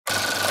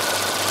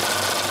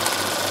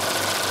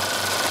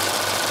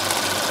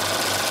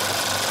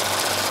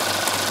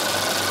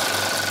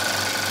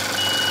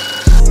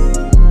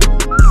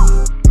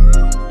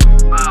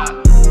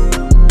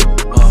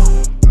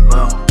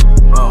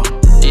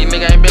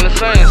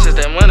same since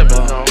that money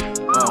been gone.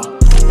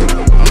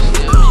 I'm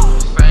still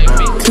same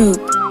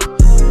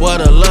me.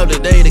 What a lovely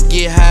day to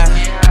get high.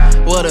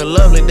 What a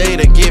lovely day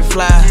to get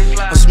fly.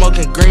 I'm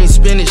smoking green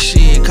spinach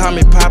shit, call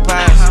me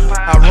Popeyes.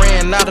 I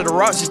ran out of the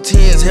Roxy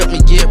 10s, helped me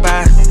get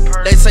by.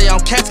 They say I'm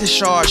casket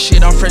shard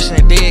shit, I'm fresh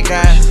than a dead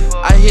guy.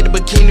 I hit the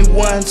Bikini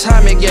one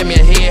time, it gave me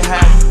a head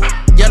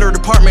high. Yellow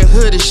department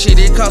hoodie shit,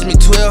 it cost me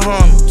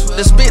 1200.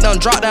 The spit done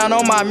dropped down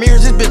on my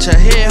mirrors, this bitch a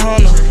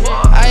headhunter.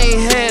 I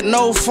ain't had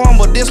no fun,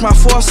 but this my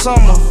fourth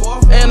summer.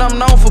 And I'm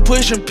known for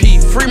pushing P,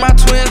 free my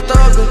twin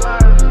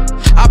thugger.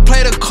 I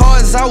play the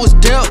cards I was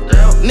dealt.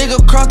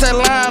 Nigga cross that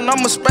line,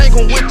 I'ma spank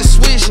him with the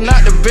switch,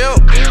 not the belt.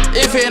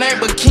 If it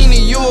ain't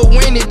Bikini, you a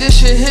win it. This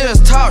shit here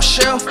is top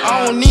shelf.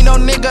 I don't need no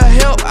nigga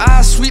help,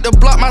 I sweep the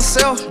block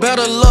myself.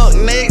 Better luck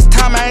next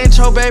time I ain't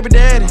your baby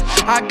daddy.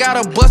 I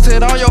gotta bust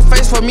it on your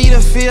face for me to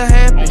feel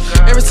happy.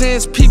 Ever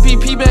since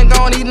PPP been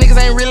gone, these niggas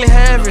ain't really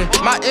having.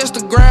 My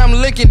Instagram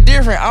looking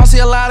different, I don't see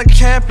a lot of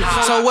capping.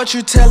 So what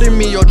you telling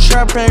me, your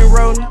trap ain't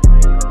rolling?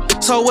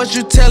 So what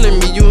you telling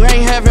me, you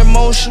ain't having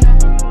motion?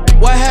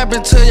 What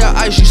happened to your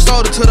ice? You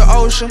sold it to the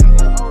ocean.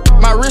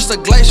 My wrist a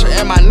glacier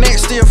and my neck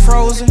still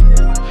frozen.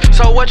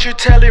 So what you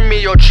telling me,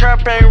 your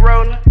trap ain't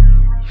rolling?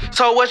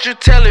 So what you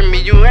telling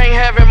me, you ain't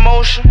having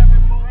motion?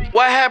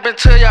 What happened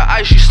to your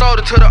ice? You sold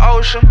it to the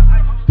ocean.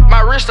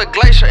 My wrist a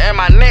glacier and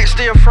my neck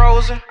still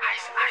frozen.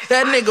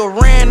 That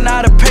nigga ran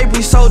out of paper,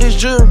 he sold his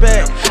jewelry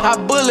back. I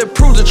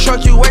bulletproof the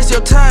truck, you waste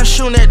your time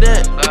shooting at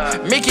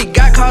that. Mickey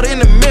got caught in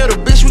the middle,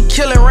 bitch, we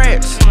killing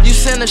rats. You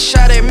send a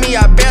shot at me,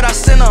 I bet I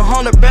send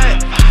 100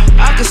 back.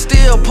 I can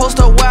still post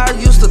up where I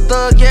used to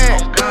thug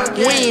at.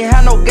 We ain't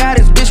had no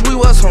guidance, bitch, we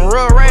was some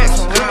real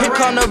rats. Here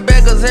come the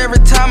beggars every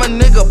time a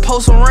nigga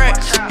post some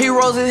racks. He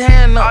rolls his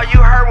hand up, you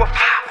heard what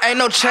pop, ain't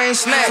no chain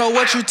snap. So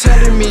what you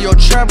telling me, your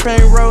trap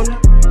ain't rolling?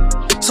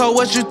 So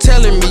what you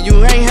telling me,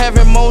 you ain't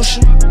having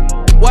motion?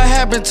 What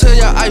happened to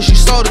your ice? You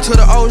sold it to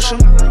the ocean.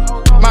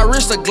 My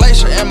wrist a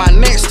glacier and my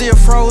neck still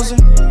frozen.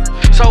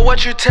 So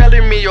what you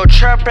telling me, your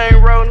trap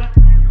ain't rolling?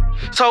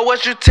 So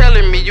what you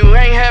telling me, you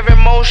ain't having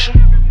motion?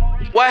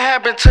 What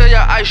happened to your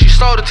ice? You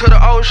sold it to the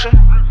ocean.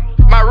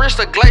 My wrist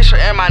a glacier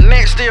and my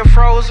neck still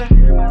frozen.